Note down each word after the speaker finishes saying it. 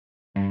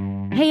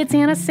Hey, it's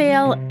Anna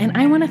Sale, and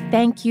I want to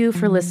thank you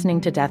for listening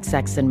to Death,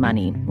 Sex, and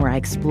Money, where I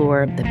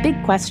explore the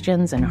big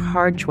questions and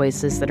hard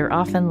choices that are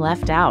often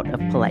left out of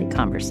polite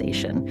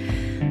conversation.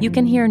 You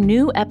can hear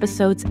new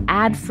episodes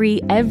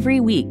ad-free every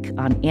week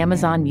on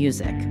Amazon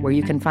Music, where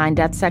you can find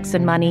Death, Sex,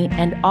 and Money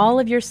and all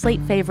of your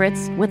Slate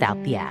favorites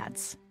without the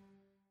ads.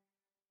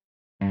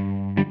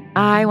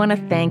 I want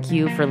to thank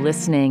you for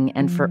listening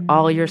and for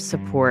all your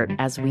support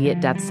as we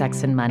at Death,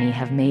 Sex, and Money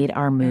have made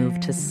our move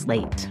to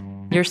Slate.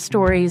 Your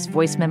stories,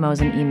 voice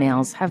memos, and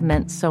emails have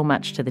meant so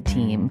much to the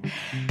team.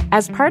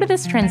 As part of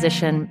this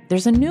transition,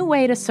 there's a new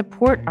way to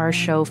support our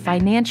show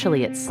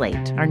financially at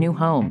Slate, our new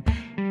home,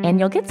 and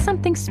you'll get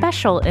something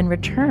special in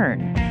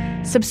return.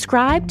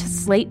 Subscribe to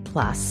Slate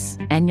Plus,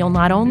 and you'll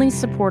not only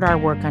support our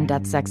work on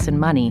Death, Sex, and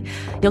Money,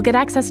 you'll get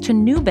access to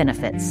new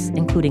benefits,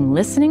 including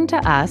listening to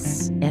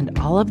us and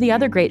all of the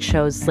other great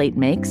shows Slate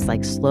makes,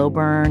 like Slow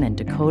Burn and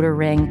Decoder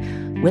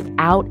Ring,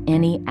 without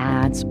any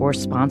ads or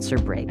sponsor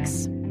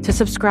breaks. To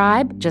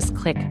subscribe, just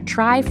click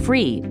Try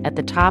Free at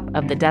the top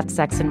of the Death,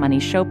 Sex, and Money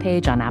show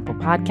page on Apple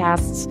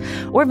Podcasts,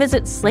 or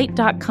visit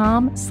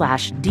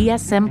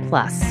slate.com/DSM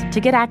Plus to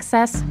get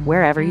access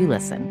wherever you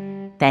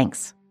listen.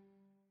 Thanks.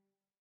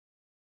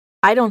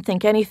 I don't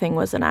think anything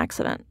was an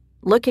accident.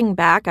 Looking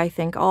back, I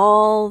think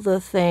all the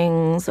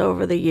things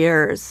over the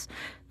years,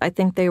 I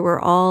think they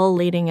were all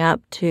leading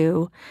up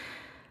to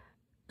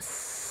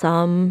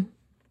some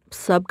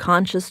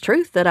subconscious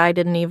truth that I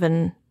didn't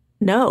even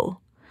know.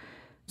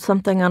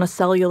 Something on a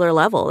cellular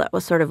level that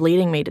was sort of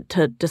leading me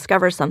to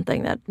discover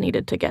something that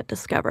needed to get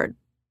discovered.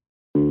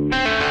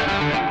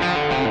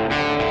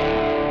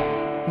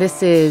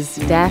 This is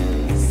Death,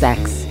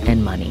 Sex,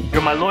 and Money.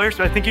 You're my lawyer,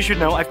 so I think you should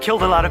know I've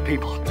killed a lot of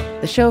people.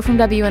 The show from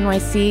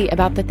WNYC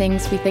about the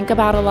things we think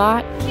about a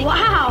lot.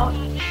 Wow,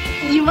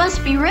 you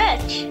must be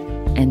rich.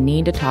 And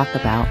need to talk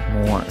about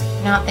more.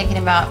 Not thinking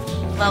about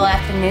little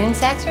afternoon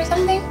sex or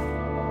something?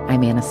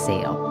 I'm Anna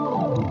Sale.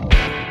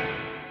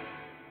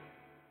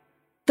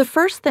 The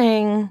first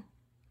thing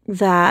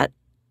that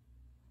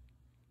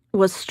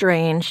was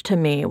strange to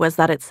me was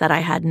that it said I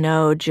had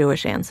no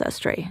Jewish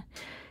ancestry.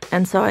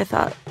 And so I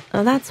thought,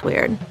 oh, that's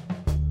weird.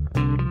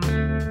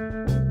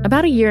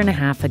 About a year and a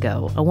half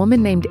ago, a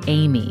woman named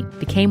Amy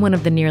became one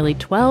of the nearly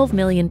 12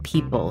 million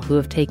people who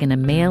have taken a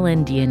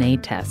mail-in DNA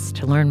test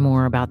to learn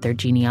more about their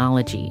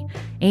genealogy.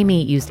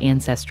 Amy used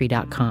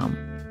Ancestry.com.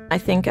 I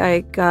think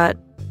I got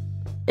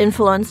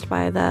influenced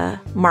by the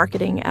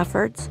marketing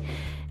efforts,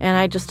 and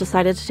I just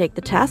decided to take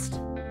the test.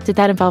 Did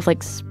that involve,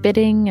 like,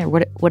 spitting, or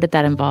what did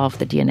that involve,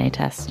 the DNA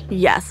test?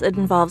 Yes, it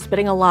involves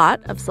spitting a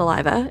lot of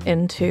saliva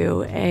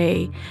into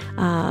a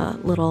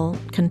little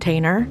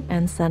container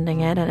and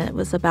sending it, and it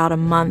was about a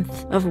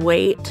month of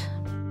wait.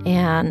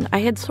 And I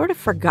had sort of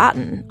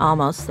forgotten,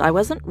 almost. I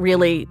wasn't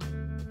really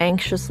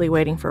anxiously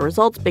waiting for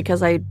results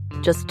because I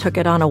just took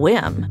it on a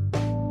whim.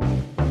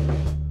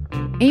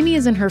 Amy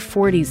is in her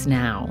 40s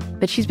now,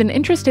 but she's been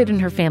interested in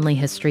her family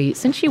history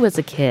since she was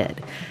a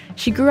kid.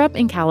 She grew up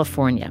in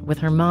California with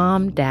her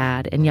mom,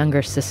 dad, and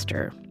younger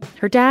sister.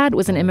 Her dad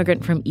was an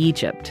immigrant from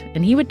Egypt,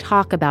 and he would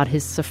talk about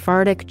his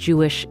Sephardic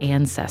Jewish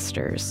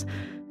ancestors.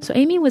 So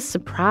Amy was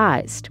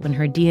surprised when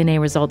her DNA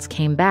results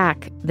came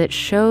back that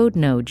showed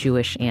no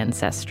Jewish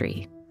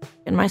ancestry.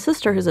 And my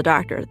sister, who's a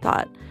doctor,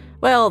 thought,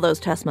 well, those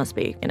tests must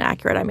be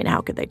inaccurate. I mean, how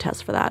could they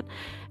test for that?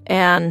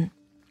 And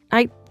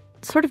I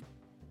sort of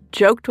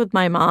joked with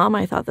my mom.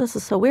 I thought, this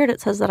is so weird. It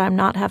says that I'm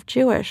not half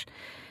Jewish.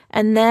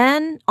 And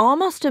then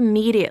almost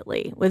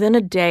immediately, within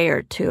a day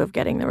or two of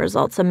getting the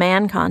results, a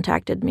man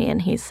contacted me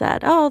and he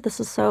said, oh, this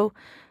is so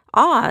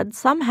odd.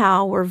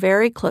 Somehow we're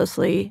very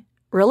closely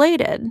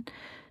related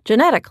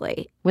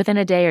genetically. Within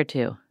a day or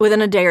two?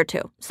 Within a day or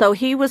two. So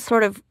he was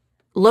sort of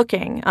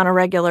looking on a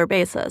regular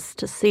basis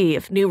to see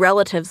if new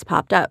relatives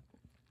popped up.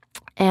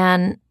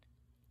 And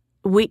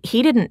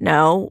he didn't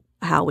know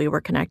how we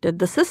were connected.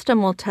 The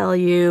system will tell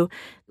you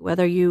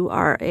whether you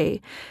are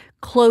a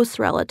close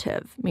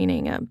relative,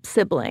 meaning a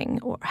sibling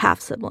or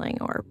half-sibling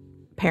or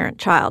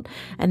parent-child.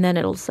 And then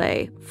it'll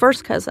say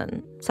first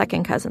cousin,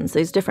 second cousins,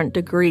 these different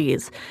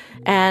degrees.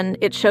 And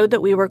it showed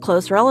that we were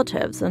close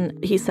relatives. And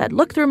he said,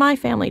 look through my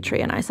family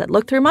tree. And I said,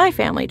 look through my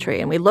family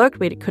tree. And we looked.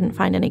 We couldn't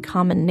find any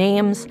common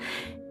names.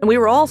 And we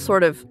were all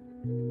sort of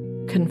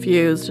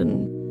confused.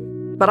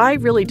 But I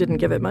really didn't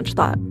give it much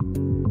thought.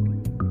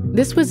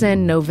 This was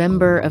in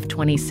November of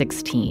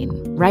 2016,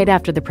 right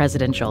after the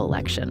presidential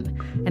election.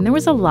 And there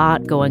was a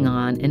lot going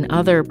on in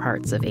other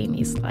parts of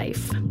Amy's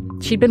life.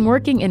 She'd been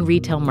working in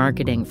retail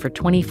marketing for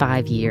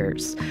 25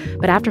 years.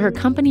 But after her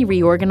company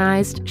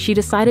reorganized, she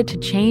decided to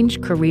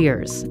change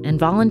careers and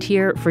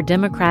volunteer for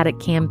Democratic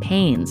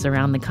campaigns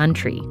around the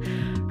country.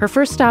 Her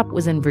first stop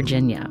was in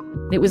Virginia.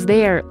 It was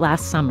there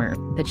last summer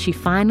that she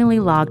finally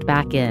logged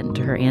back in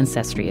to her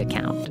Ancestry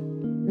account.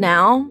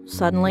 Now,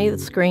 suddenly, the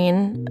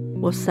screen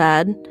was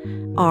said,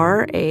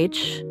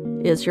 RH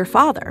is your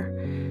father.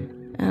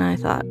 And I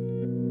thought,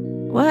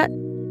 what?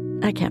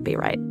 That can't be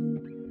right.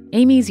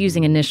 Amy's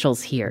using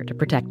initials here to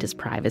protect his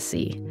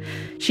privacy.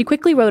 She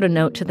quickly wrote a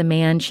note to the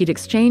man she'd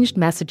exchanged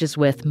messages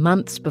with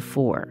months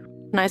before.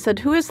 And I said,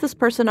 who is this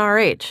person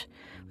RH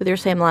with your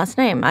same last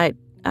name? I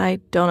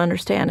don't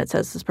understand. It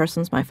says this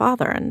person's my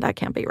father, and that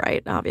can't be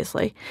right,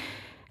 obviously.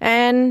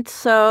 And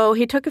so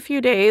he took a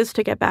few days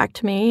to get back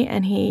to me,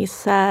 and he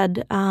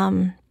said,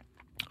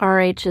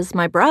 RH is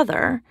my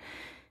brother.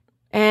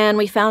 And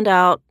we found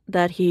out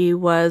that he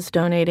was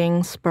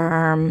donating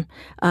sperm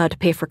to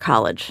pay for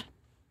college.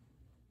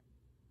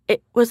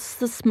 It was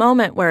this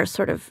moment where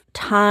sort of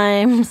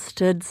time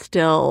stood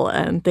still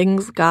and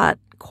things got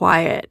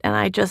quiet. And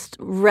I just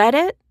read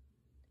it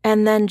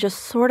and then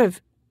just sort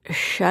of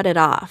shut it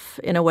off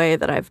in a way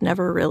that I've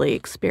never really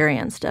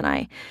experienced. And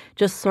I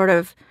just sort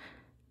of,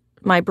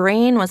 my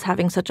brain was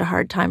having such a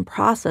hard time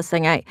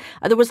processing.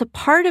 There was a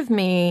part of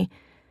me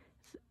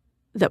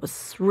that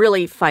was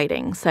really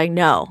fighting, saying,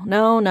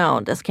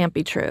 no, this can't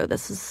be true.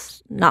 This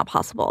is not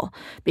possible.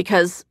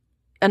 Because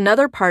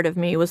another part of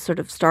me was sort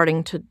of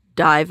starting to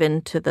dive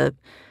into the,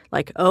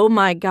 like, oh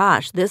my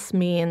gosh, this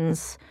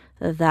means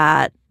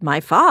that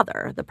my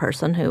father, the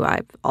person who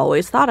I've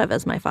always thought of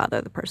as my father,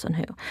 the person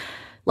who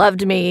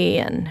loved me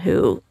and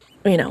who,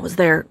 was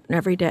there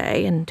every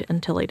day and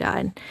until he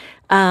died,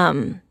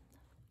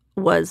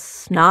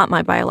 was not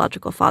my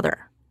biological father.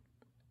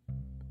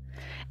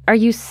 Are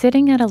you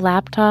sitting at a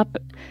laptop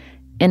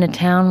in a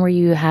town where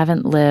you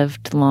haven't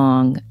lived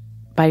long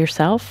by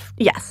yourself?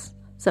 Yes.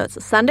 So it's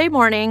a Sunday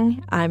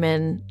morning. I'm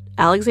in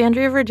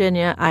Alexandria,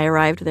 Virginia. I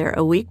arrived there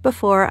a week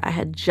before. I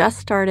had just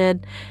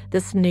started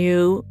this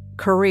new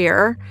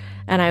career,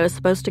 and I was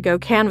supposed to go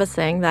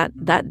canvassing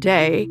that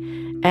day.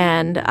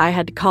 And I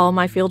had to call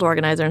my field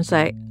organizer and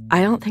say,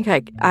 I don't think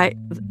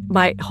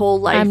my whole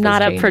life I'm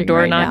not up for door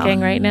right knocking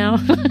now. right now.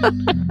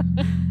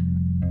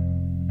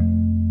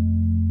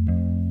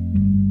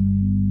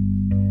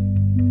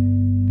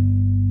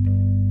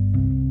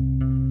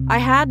 I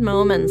had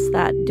moments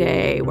that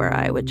day where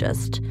I would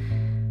just,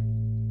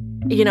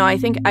 I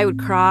think I would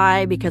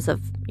cry because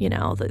of,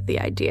 the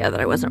idea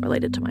that I wasn't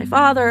related to my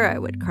father. I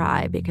would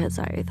cry because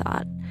I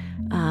thought,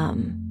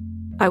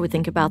 I would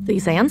think about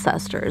these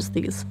ancestors,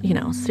 these,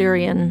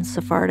 Syrian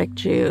Sephardic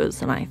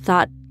Jews. And I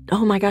thought,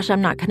 oh my gosh,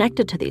 I'm not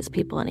connected to these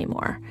people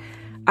anymore.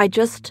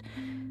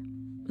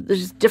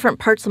 There's different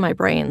parts of my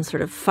brain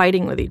sort of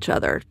fighting with each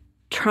other,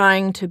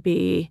 trying to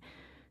be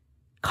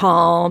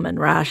calm and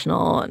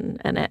rational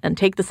and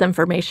take this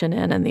information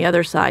in, and the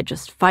other side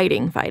just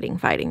fighting.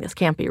 This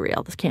can't be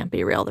real. This can't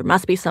be real. There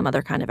must be some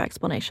other kind of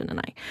explanation.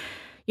 And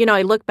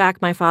I look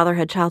back, my father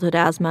had childhood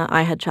asthma.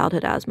 I had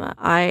childhood asthma.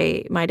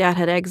 My dad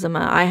had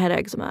eczema. I had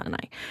eczema. And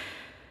I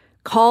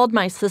called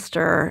my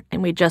sister,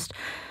 and we just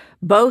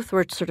both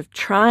were sort of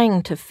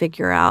trying to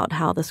figure out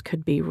how this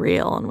could be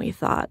real. And we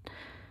thought,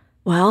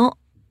 well,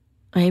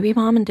 maybe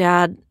mom and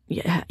dad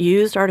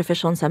used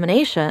artificial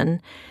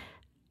insemination,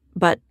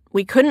 but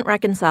we couldn't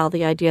reconcile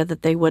the idea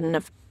that they wouldn't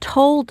have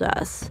told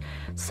us.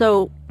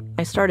 So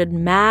I started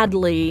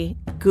madly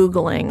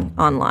Googling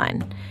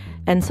online.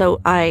 And so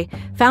I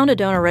found a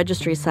donor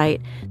registry site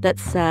that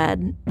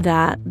said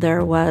that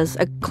there was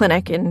a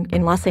clinic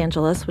in Los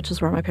Angeles, which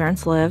is where my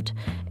parents lived,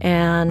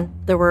 and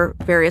there were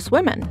various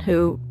women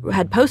who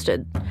had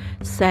posted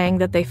saying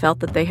that they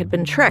felt that they had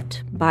been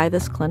tricked by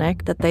this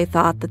clinic, that they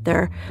thought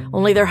that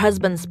only their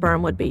husband's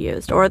sperm would be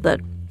used, or that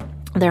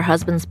their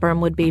husband's sperm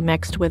would be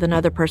mixed with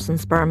another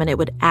person's sperm and it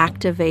would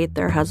activate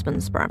their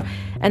husband's sperm.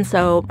 And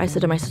so I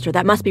said to my sister,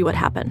 that must be what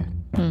happened.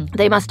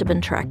 They must have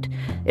been tricked.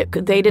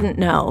 They didn't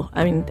know.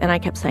 And I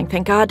kept saying,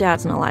 thank God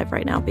Dad's not alive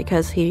right now,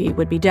 because he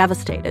would be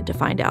devastated to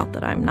find out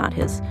that I'm not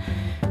his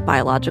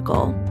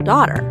biological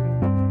daughter.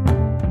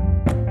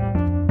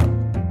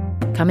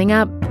 Coming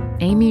up,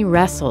 Amy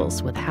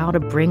wrestles with how to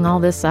bring all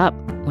this up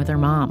with her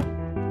mom.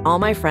 All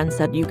my friends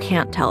said, you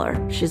can't tell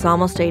her. She's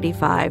almost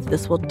 85.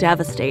 This will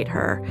devastate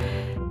her.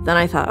 Then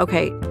I thought,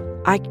 okay,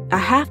 I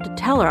have to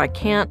tell her. I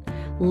can't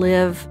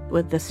live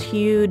with this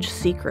huge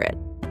secret.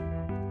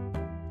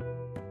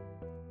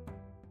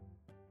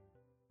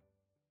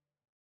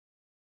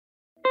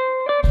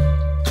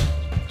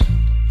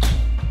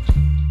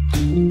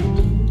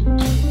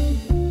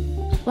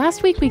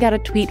 Last week, we got a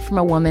tweet from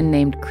a woman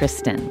named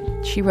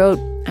Kristen. She wrote,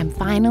 I'm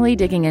finally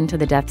digging into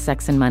the Death,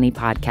 Sex, and Money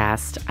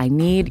podcast. I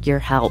need your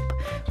help.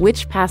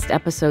 Which past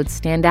episodes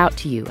stand out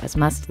to you as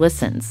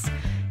must-listens?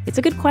 It's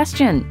a good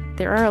question.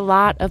 There are a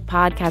lot of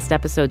podcast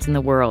episodes in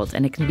the world,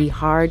 and it can be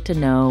hard to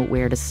know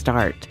where to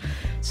start.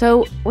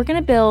 So we're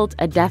going to build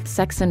a Death,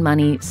 Sex, and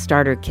Money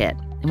starter kit,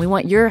 and we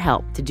want your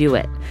help to do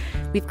it.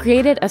 We've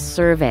created a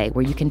survey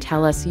where you can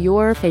tell us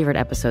your favorite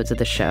episodes of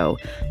the show,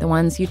 the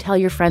ones you tell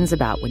your friends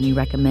about when you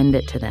recommend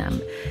it to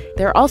them.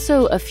 There are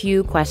also a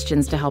few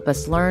questions to help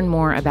us learn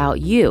more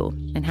about you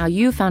and how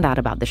you found out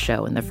about the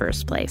show in the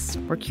first place.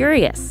 We're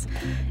curious.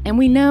 And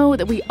we know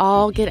that we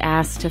all get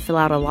asked to fill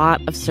out a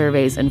lot of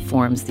surveys and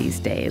forms these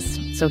days.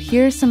 So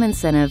here's some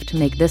incentive to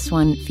make this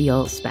one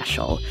feel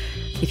special.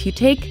 If you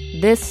take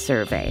this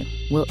survey,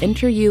 we'll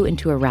enter you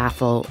into a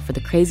raffle for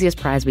the craziest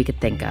prize we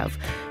could think of,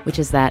 which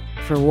is that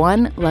for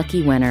one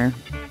lucky winner,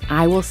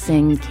 I will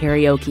sing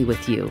karaoke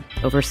with you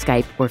over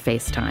Skype or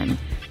FaceTime.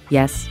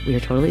 Yes, we are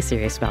totally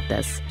serious about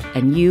this,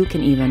 and you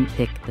can even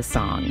pick the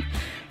song.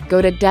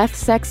 Go to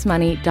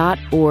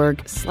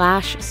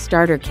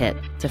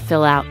deathsexmoney.org/starterkit to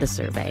fill out the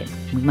survey.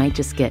 We might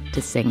just get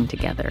to sing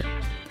together.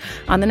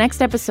 On the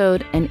next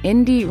episode, an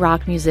indie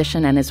rock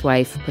musician and his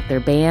wife put their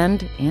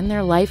band and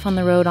their life on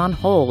the road on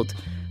hold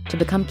to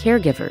become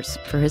caregivers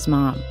for his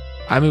mom.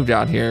 I moved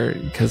out here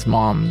because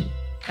Mom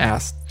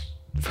asked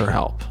for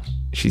help.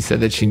 She said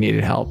that she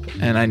needed help,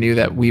 and I knew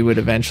that we would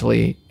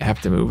eventually have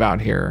to move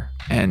out here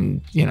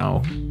and,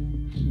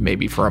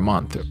 maybe for a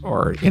month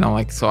or,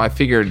 so I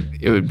figured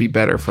it would be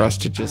better for us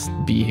to just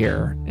be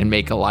here and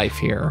make a life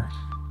here.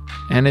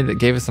 And it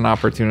gave us an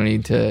opportunity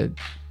to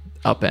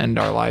upend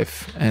our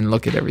life and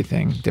look at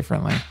everything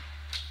differently.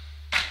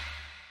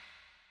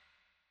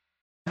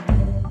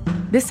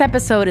 This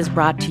episode is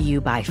brought to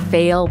you by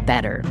Fail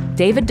Better,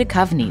 David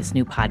Duchovny's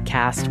new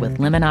podcast with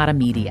Limonada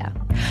Media.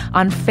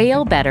 On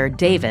Fail Better,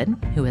 David,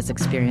 who has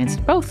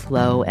experienced both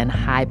low and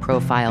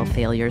high-profile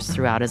failures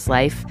throughout his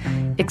life,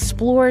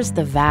 explores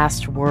the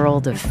vast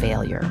world of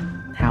failure,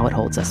 how it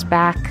holds us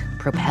back,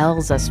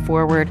 propels us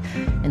forward,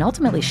 and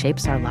ultimately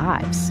shapes our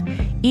lives.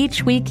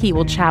 Each week, he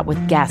will chat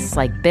with guests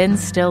like Ben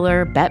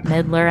Stiller, Bette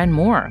Midler, and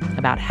more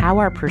about how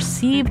our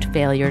perceived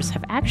failures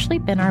have actually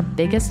been our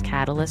biggest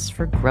catalysts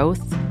for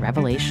growth,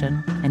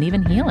 revelation, and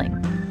even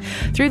healing.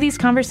 Through these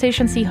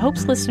conversations, he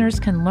hopes listeners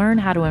can learn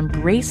how to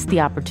embrace the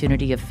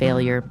opportunity of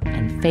failure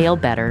and fail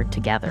better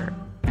together.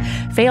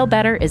 Fail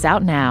Better is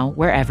out now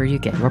wherever you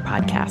get your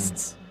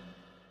podcasts.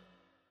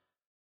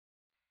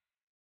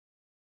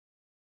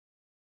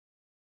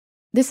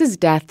 This is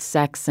Death,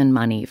 Sex, and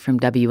Money from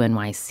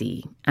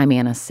WNYC. I'm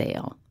Anna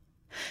Sale.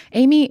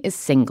 Amy is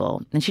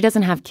single, and she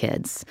doesn't have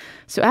kids.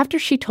 So after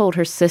she told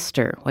her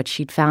sister what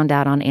she'd found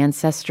out on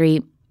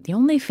Ancestry, the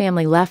only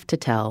family left to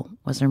tell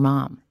was her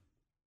mom.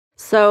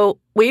 So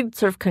we'd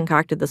sort of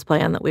concocted this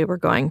plan that we were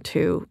going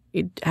to,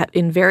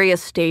 in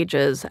various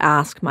stages,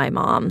 ask my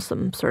mom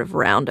some sort of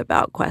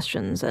roundabout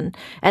questions and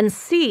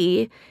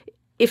see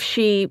if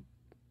she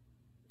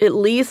at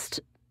least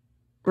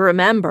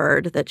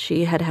remembered that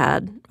she had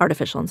had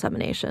artificial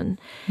insemination.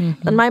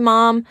 Mm-hmm. And my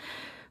mom,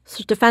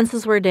 so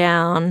defenses were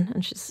down,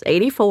 and she's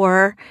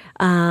 84,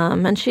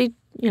 and she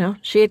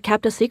had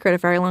kept a secret a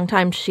very long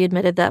time. She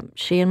admitted that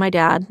she and my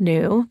dad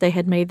knew. They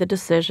had made the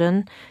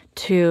decision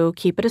to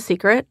keep it a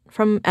secret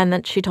and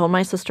that she told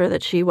my sister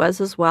that she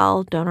was as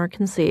well donor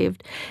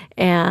conceived,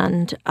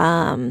 and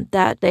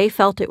that they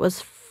felt it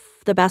was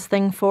the best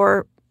thing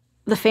for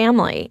the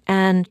family.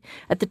 And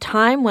at the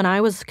time when I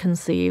was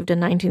conceived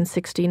in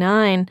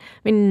 1969,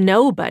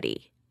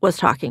 nobody was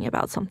talking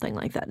about something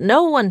like that.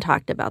 No one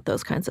talked about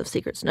those kinds of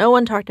secrets. No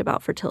one talked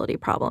about fertility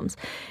problems.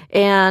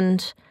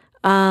 And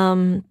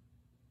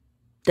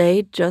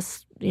they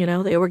just,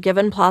 they were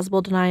given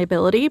plausible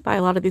deniability by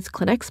a lot of these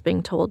clinics,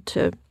 being told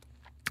to,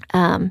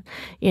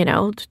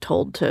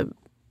 told to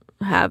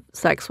have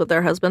sex with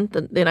their husband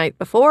the night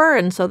before,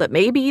 and so that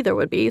maybe there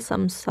would be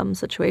some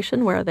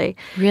situation where they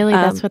really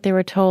that's what they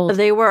were told.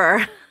 They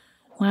were.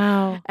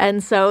 Wow.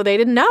 And so they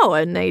didn't know,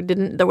 and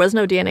there was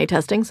no DNA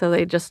testing, so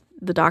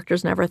the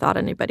doctors never thought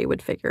anybody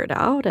would figure it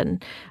out.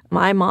 And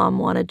my mom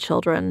wanted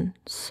children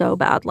so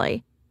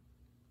badly.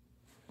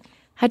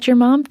 Had your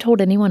mom told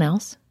anyone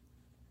else?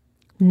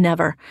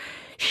 Never.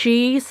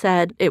 She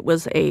said it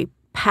was a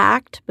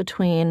pact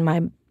between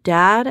my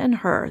dad and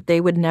her.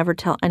 They would never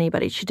tell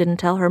anybody. She didn't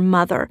tell her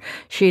mother.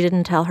 She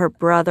didn't tell her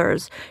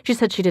brothers. She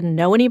said she didn't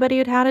know anybody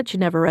who'd had it. She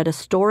never read a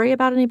story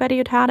about anybody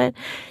who'd had it.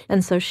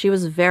 And so she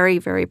was very,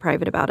 very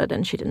private about it,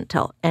 and she didn't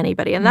tell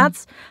anybody. And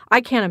I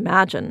can't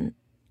imagine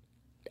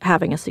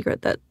having a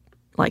secret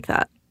like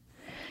that.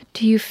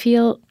 Do you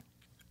feel,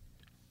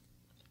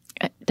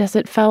 does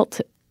it felt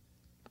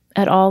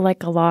at all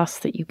like a loss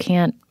that you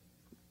can't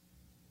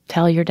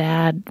tell your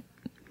dad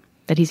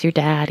that he's your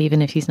dad,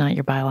 even if he's not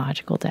your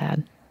biological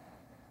dad?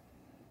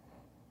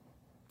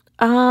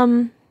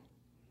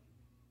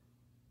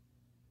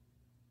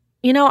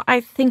 I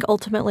think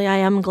ultimately I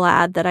am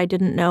glad that I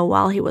didn't know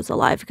while he was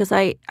alive, because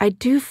I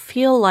do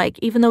feel like,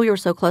 even though we were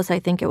so close, I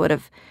think it would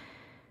have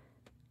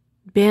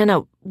been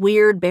a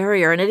weird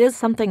barrier. And it is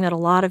something that a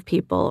lot of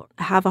people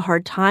have a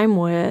hard time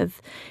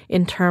with,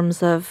 in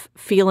terms of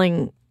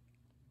feeling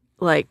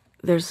like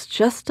there's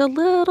just a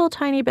little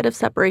tiny bit of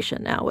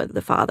separation now with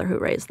the father who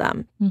raised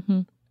them.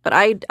 Mm-hmm. But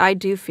I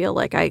do feel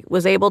like I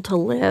was able to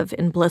live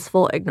in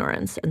blissful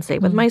ignorance and say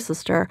with my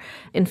sister,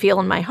 and feel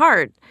in my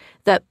heart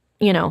that,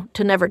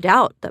 to never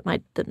doubt that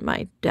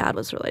my dad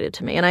was related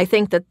to me. And I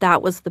think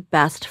that was the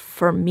best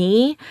for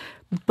me.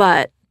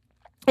 But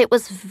it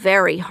was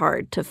very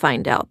hard to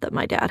find out that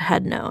my dad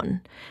had known,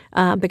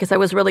 because I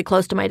was really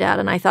close to my dad,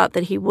 and I thought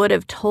that he would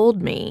have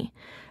told me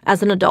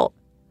as an adult.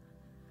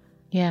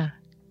 Yeah.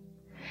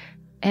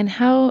 And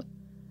how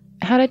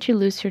did you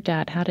lose your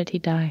dad? How did he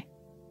die?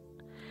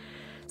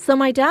 So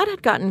my dad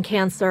had gotten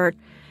cancer,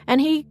 and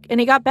he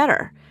got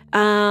better.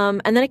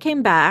 And then it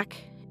came back,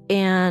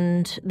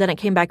 and then it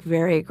came back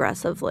very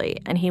aggressively.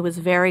 And he was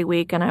very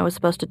weak, and I was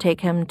supposed to take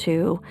him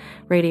to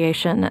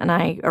radiation. And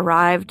I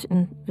arrived,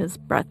 and his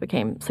breath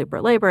became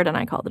super labored, and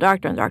I called the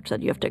doctor, and the doctor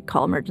said, you have to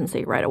call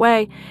emergency right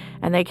away.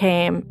 And they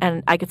came,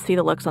 and I could see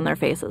the looks on their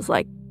faces,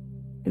 like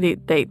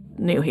they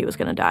knew he was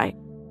going to die.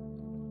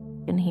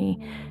 And he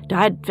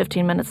died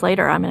 15 minutes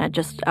later. I mean,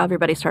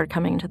 everybody started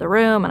coming into the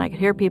room, and I could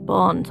hear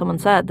people, and someone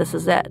said, "This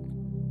is it."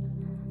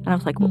 And I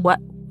was like, "What?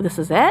 This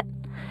is it?"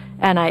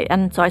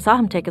 And so I saw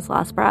him take his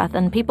last breath,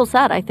 and people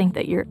said, "I think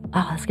that you're."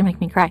 Oh, that's gonna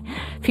make me cry.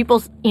 People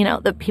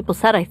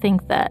said, "I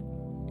think that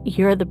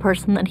you're the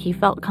person that he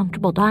felt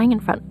comfortable dying in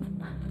front of."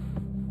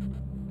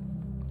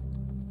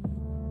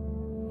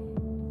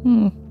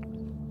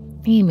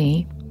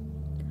 Amy.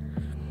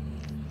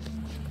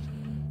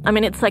 I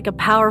mean, it's like a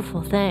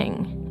powerful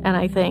thing. And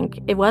I think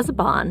it was a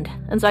bond.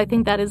 And so I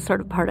think that is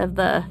sort of part of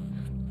I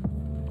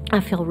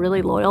feel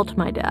really loyal to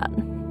my dad.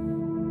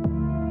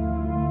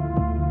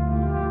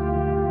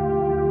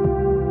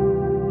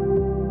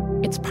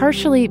 It's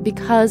partially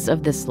because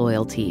of this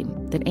loyalty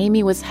that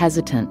Amy was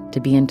hesitant to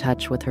be in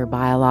touch with her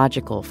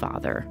biological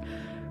father.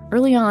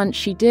 Early on,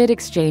 she did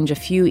exchange a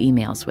few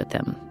emails with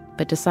him,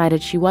 but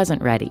decided she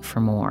wasn't ready for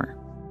more.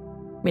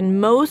 I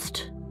mean,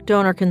 most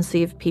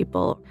donor-conceived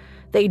people,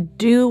 they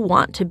do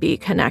want to be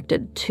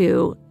connected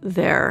to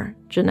their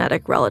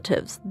genetic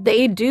relatives.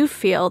 They do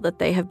feel that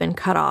they have been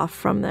cut off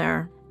from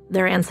their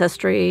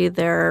ancestry,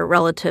 their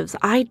relatives.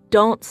 I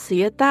don't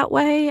see it that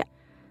way.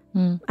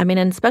 I mean,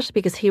 and especially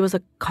because he was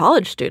a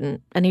college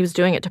student and he was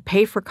doing it to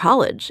pay for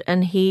college,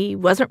 and he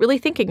wasn't really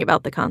thinking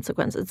about the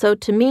consequences. So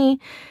to me,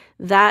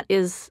 that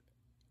is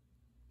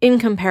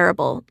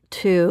incomparable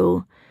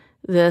to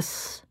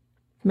this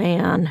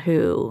man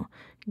who,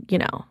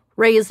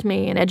 raised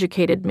me and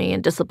educated me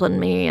and disciplined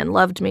me and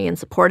loved me and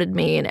supported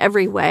me in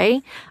every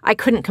way. I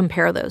couldn't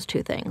compare those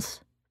two things.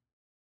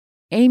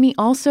 Amy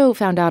also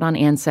found out on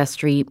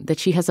Ancestry that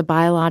she has a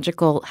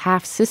biological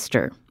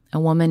half-sister, a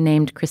woman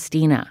named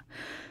Christina.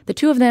 The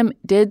two of them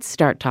did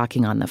start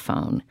talking on the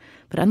phone,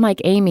 but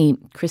unlike Amy,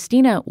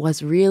 Christina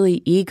was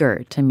really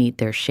eager to meet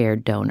their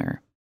shared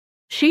donor.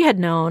 She had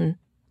known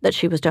that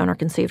she was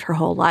donor-conceived her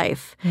whole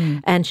life,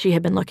 and she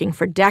had been looking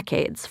for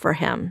decades for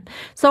him.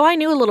 So I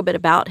knew a little bit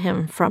about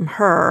him from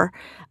her,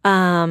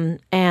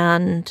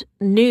 and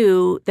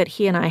knew that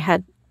he and I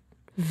had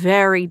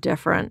very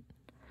different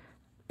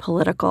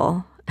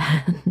political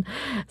and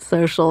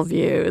social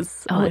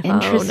views. Oh,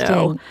 interesting.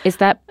 No.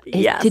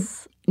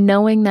 Yes.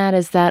 Knowing that,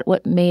 is that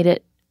what made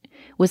it,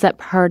 was that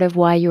part of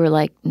why you were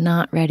like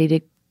not ready to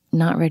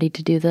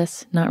do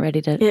this, not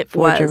ready to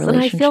forge a relationship? And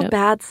I feel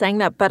bad saying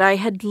that, but I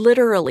had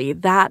literally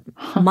that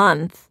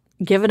month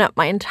given up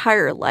my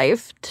entire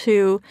life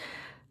to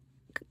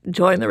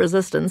join the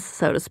resistance,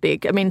 so to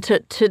speak. I mean,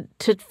 to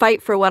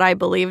fight for what I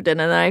believed in,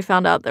 and then I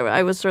found out that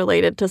I was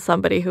related to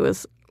somebody who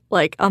was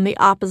like on the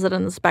opposite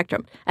end of the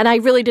spectrum. And I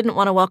really didn't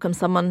want to welcome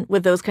someone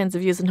with those kinds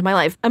of views into my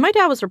life. And my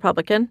dad was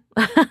Republican.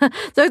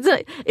 So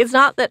it's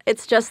not that,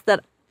 it's just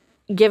that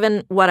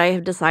given what I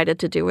have decided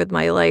to do with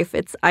my life,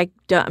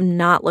 I'm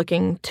not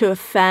looking to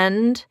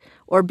offend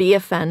or be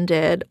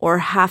offended or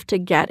have to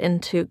get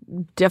into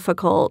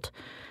difficult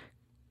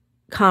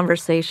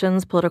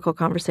conversations, political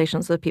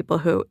conversations with people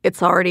who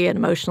it's already an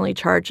emotionally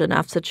charged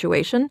enough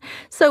situation.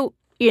 So,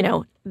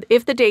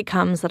 if the day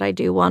comes that I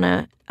do want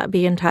to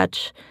be in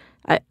touch,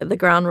 the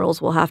ground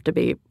rules will have to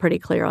be pretty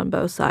clear on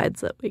both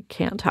sides, that we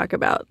can't talk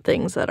about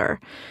things that are,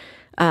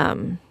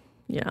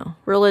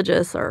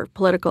 religious or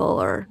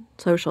political or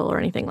social or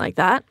anything like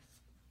that.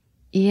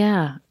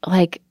 Yeah,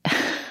 like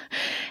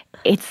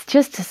it's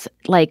just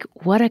like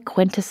what a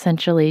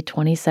quintessentially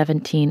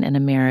 2017 in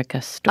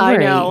America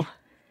story. I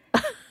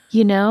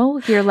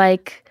know. You're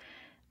like,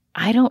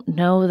 I don't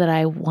know that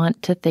I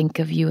want to think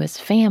of you as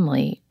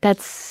family. That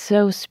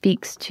so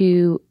speaks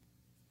to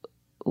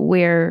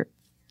where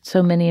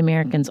so many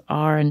Americans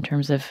are in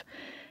terms of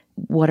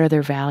what are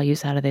their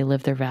values, how do they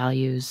live their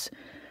values,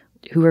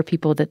 who are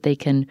people that they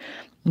can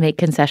make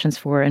concessions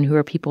for, and who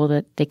are people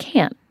that they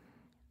can't.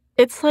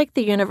 It's like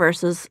the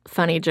universe's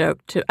funny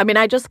joke, too. I mean,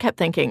 I just kept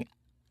thinking,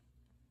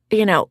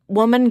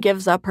 woman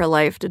gives up her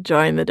life to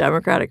join the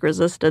Democratic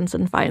resistance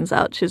and finds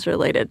out she's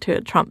related to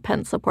a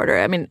Trump-Pence supporter.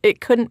 I mean, it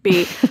couldn't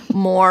be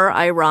more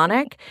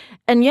ironic.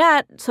 And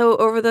yet, so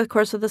over the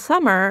course of the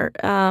summer,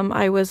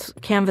 I was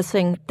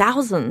canvassing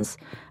thousands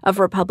of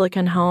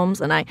Republican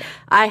homes, and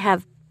I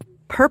have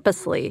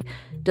purposely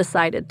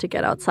decided to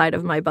get outside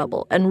of my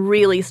bubble and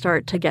really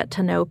start to get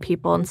to know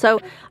people. And so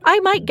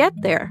I might get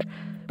there.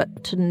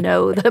 But to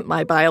know that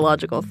my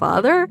biological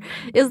father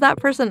is that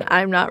person,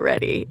 I'm not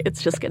ready.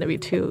 It's just going to be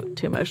too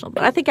emotional.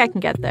 But I think I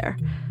can get there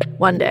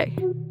one day.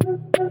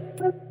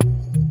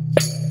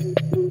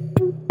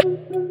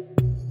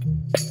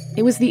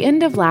 It was the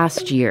end of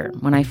last year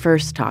when I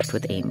first talked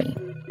with Amy.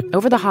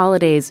 Over the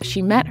holidays,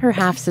 she met her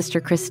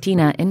half-sister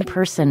Christina in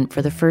person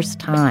for the first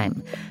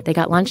time. They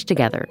got lunch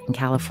together in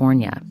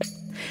California.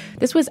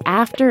 This was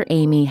after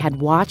Amy had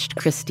watched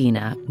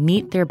Christina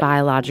meet their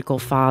biological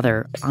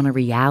father on a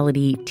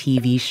reality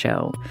TV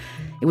show.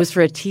 It was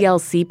for a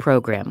TLC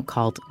program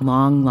called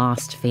Long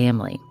Lost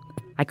Family.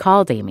 I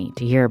called Amy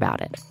to hear about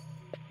it.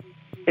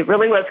 It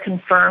really was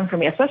confirmed for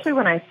me, especially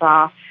when I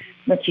saw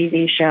the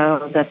TV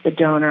show that the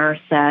donor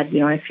said,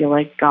 I feel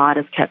like God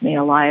has kept me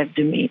alive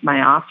to meet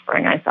my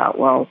offspring. I thought,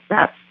 well,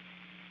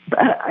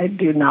 I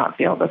do not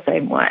feel the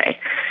same way.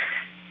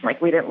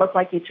 Like, we didn't look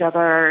like each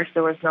other.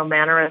 There was no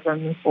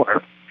mannerisms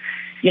or,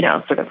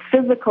 sort of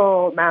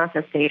physical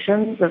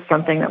manifestations of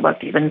something that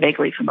looked even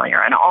vaguely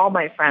familiar. And all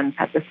my friends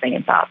had the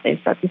same thought. They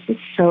said, this is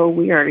so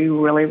weird. Are you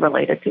really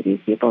related to these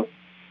people?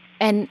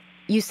 And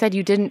you said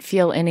you didn't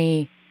feel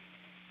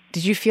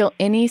did you feel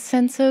any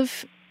sense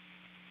of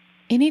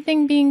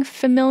anything being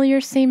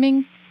familiar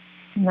seeming?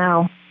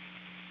 No,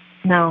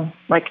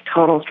 like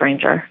total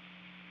stranger.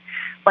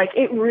 Like,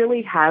 it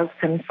really has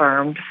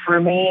confirmed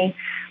for me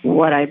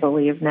what I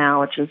believe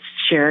now, which is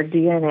shared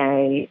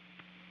DNA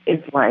is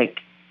like,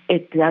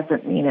 it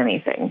doesn't mean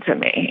anything to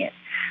me.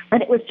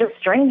 And it was just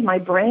strange. My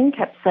brain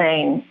kept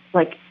saying,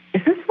 like,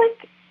 is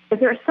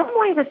there some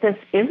way that this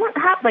isn't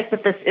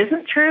that this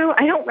isn't true?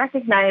 I don't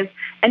recognize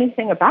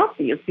anything about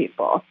these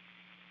people.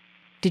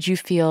 Did you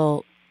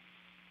feel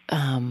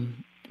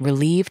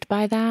relieved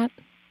by that?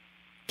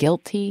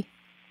 Guilty?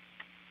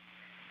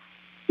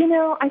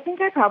 I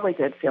think I probably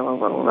did feel a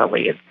little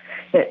relieved.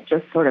 It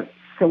just sort of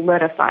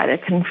solidified,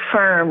 it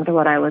confirmed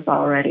what I was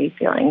already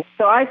feeling.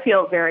 So I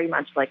feel very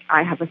much like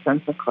I have a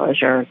sense of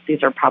closure.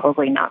 These are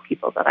probably not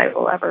people that I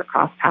will ever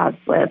cross paths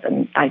with,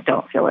 and I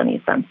don't feel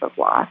any sense of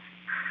loss.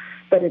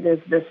 But it is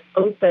this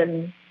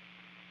open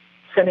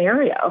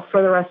scenario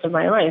for the rest of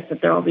my life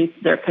that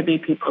there could be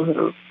people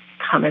who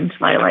come into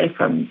my life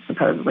I'm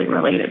supposedly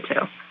related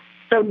to.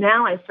 So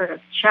now I sort of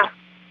check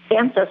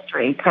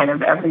ancestry kind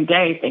of every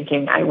day,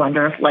 thinking, I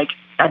wonder if like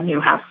a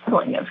new half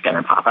sibling is going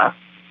to pop up.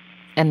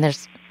 And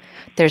there's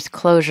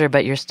closure,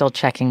 but you're still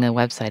checking the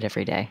website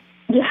every day.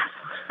 Yeah.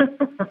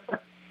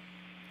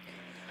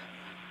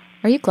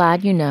 Are you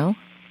glad you know?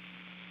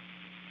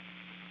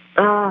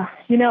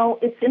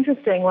 It's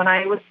interesting. When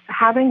I was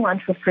having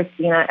lunch with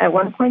Christina, at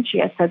one point she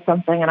had said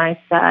something, and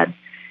I said,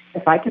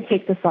 if I could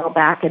take this all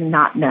back and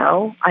not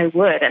know, I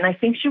would. And I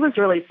think she was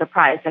really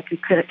surprised. I could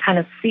kind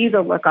of see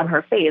the look on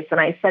her face. And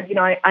I said,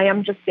 I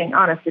am just being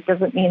honest. It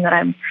doesn't mean that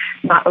I'm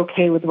not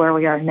okay with where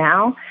we are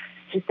now.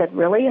 She said,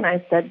 really? And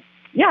I said,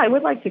 yeah, I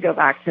would like to go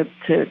back to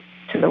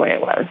the way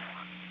it was.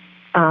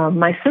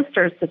 My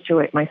sister's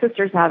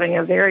having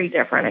a very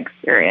different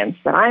experience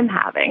than I'm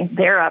having.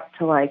 They're up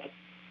to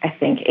I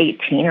think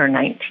 18 or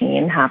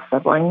 19 half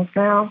siblings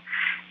now.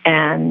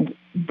 And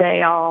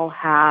they all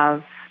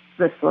have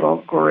this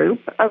little group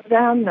of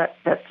them that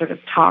sort of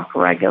talk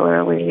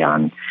regularly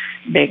on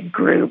big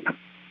group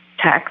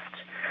text.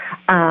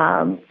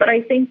 But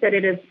I think that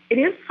it is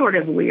sort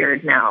of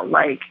weird now.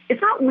 Like,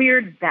 it's not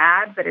weird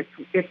bad, but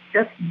it's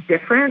just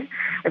different.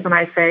 As when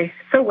I say,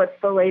 so what's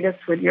the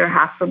latest with your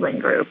half sibling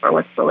group, or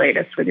what's the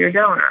latest with your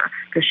donor?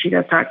 Because she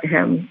does talk to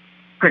him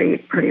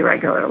pretty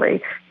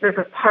regularly. There's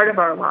a part of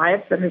our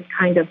lives that has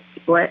kind of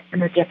split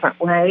in a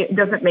different way. It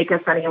doesn't make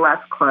us any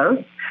less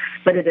close,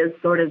 but it is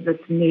sort of this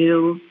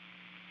new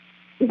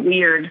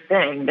weird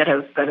thing that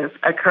has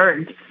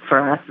occurred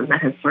for us, and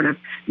that has sort of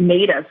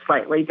made us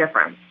slightly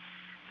different.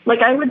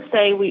 Like, I would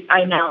say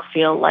I now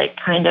feel like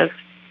kind of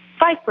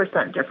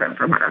 5% different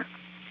from her.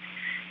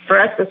 For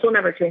us, this will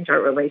never change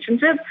our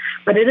relationship,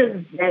 but it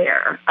is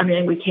there. I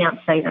mean, we can't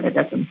say that it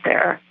isn't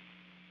there.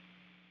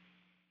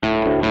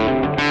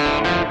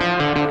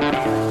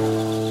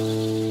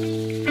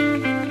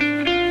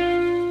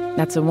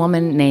 That's a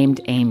woman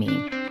named Amy,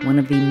 one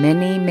of the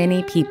many,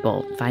 many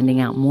people finding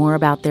out more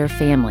about their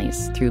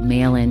families through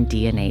mail-in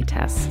DNA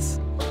tests.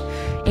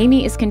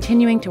 Amy is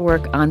continuing to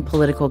work on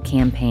political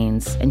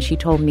campaigns, and she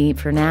told me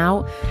for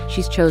now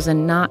she's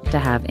chosen not to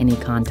have any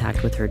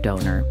contact with her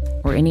donor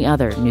or any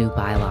other new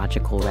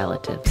biological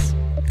relatives.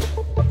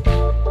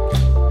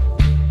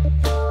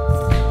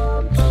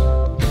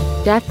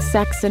 Death,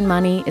 Sex, and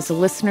Money is a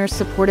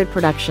listener-supported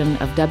production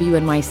of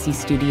WNYC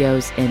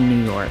Studios in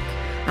New York.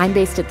 I'm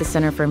based at the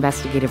Center for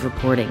Investigative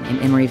Reporting in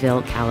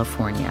Emeryville,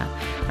 California.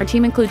 Our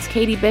team includes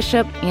Katie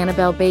Bishop,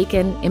 Annabelle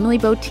Bacon, Emily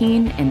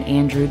Botine, and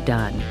Andrew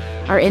Dunn.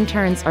 Our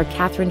interns are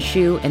Catherine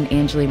Hsu and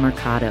Angeli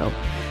Mercado.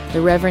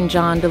 The Reverend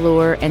John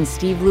Delore and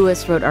Steve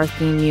Lewis wrote our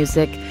theme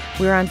music.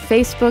 We're on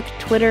Facebook,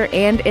 Twitter,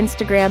 and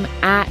Instagram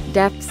at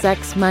Death,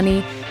 Sex,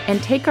 Money.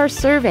 And take our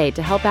survey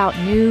to help out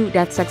new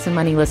Death, Sex, and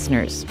Money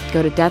listeners.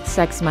 Go to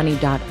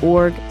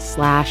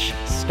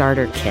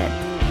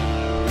deathsexmoney.org/starterkit.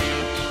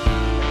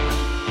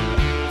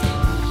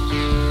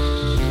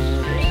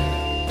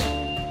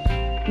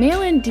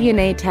 Mail-in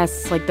DNA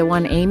tests like the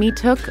one Amy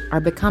took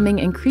are becoming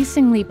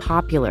increasingly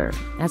popular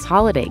as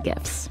holiday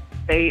gifts.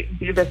 They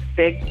do this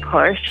big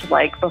push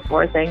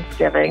before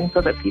Thanksgiving so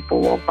that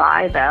people will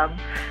buy them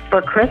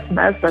for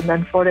Christmas, and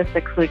then 4 to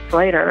 6 weeks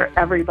later,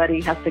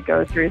 everybody has to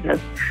go through this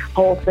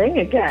whole thing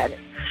again.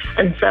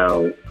 And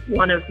so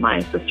one of my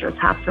sister's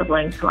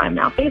half-siblings, who I'm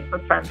now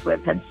Facebook friends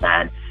with, had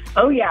said,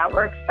 Oh, yeah,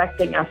 we're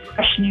expecting a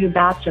fresh new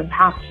batch of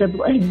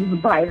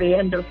half-siblings by the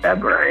end of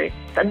February.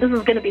 And this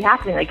is going to be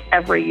happening like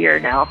every year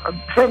now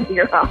from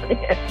here on in.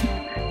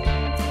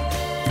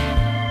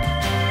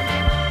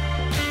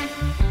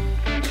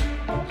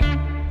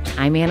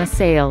 I'm Anna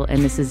Sale,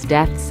 and this is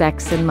Death,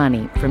 Sex, and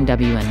Money from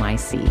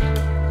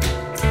WNYC.